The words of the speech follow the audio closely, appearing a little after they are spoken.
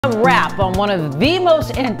A wrap on one of the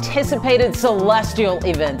most anticipated celestial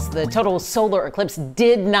events. The total solar eclipse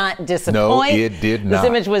did not disappoint. No, it did not. This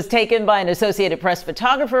image was taken by an Associated Press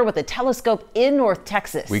photographer with a telescope in North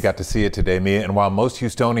Texas. We got to see it today, Mia, and while most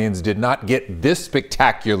Houstonians did not get this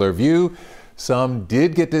spectacular view, some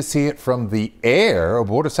did get to see it from the air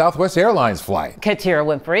aboard a Southwest Airlines flight. Katira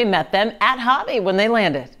Winfrey met them at Hobby when they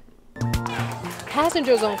landed.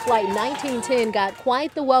 Passengers on Flight 1910 got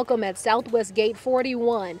quite the welcome at Southwest Gate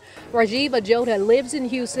 41. Rajiv Ajota lives in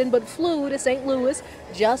Houston but flew to St. Louis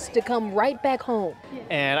just to come right back home.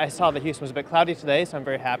 And I saw that Houston was a bit cloudy today, so I'm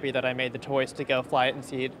very happy that I made the choice to go fly it and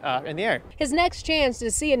see it in the air. His next chance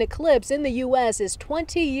to see an eclipse in the U.S. is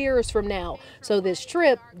 20 years from now, so this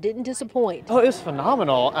trip didn't disappoint. Oh, it was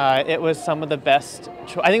phenomenal. It was some of the best,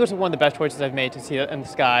 I think it was one of the best choices I've made to see it in the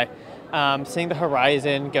sky. Seeing the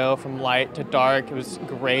horizon go from light to dark, it was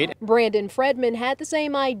great. Brandon Fredman had the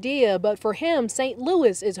same idea, but for him, St.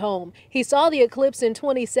 Louis is home. He saw the eclipse in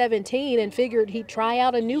 2017 and figured he'd try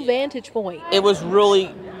out a new vantage point. It was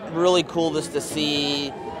really cool just to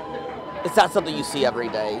see. It's not something you see every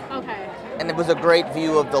day. Okay. And it was a great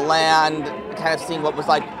view of the land, kind of seeing what was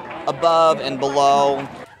like above and below.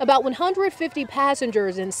 About 150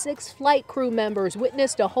 passengers and 6 flight crew members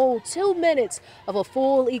witnessed a whole 2 minutes of a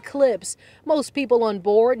full eclipse. Most people on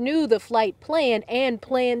board knew the flight plan and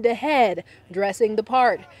planned ahead, dressing the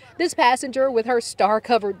part. This passenger with her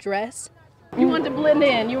star-covered dress. You wanted to blend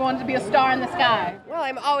in. You wanted to be a star in the sky. Well,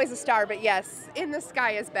 I'm always a star, but yes, in the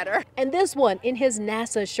sky is better. And this one in his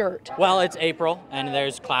NASA shirt. Well, it's April, and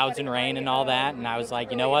there's clouds and rain and all that, and I was like,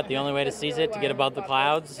 you know what, the only way to see it to get above the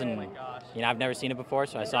clouds, and you know, I've never seen it before,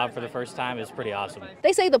 so I saw it for the first time. It was pretty awesome.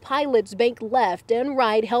 They say the pilots bank left and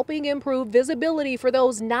right, helping improve visibility for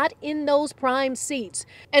those not in those prime seats.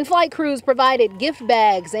 And flight crews provided gift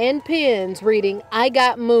bags and pins reading, "I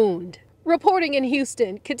got mooned." Reporting in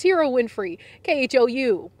Houston, Katira Winfrey,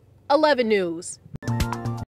 KHOU 11 News.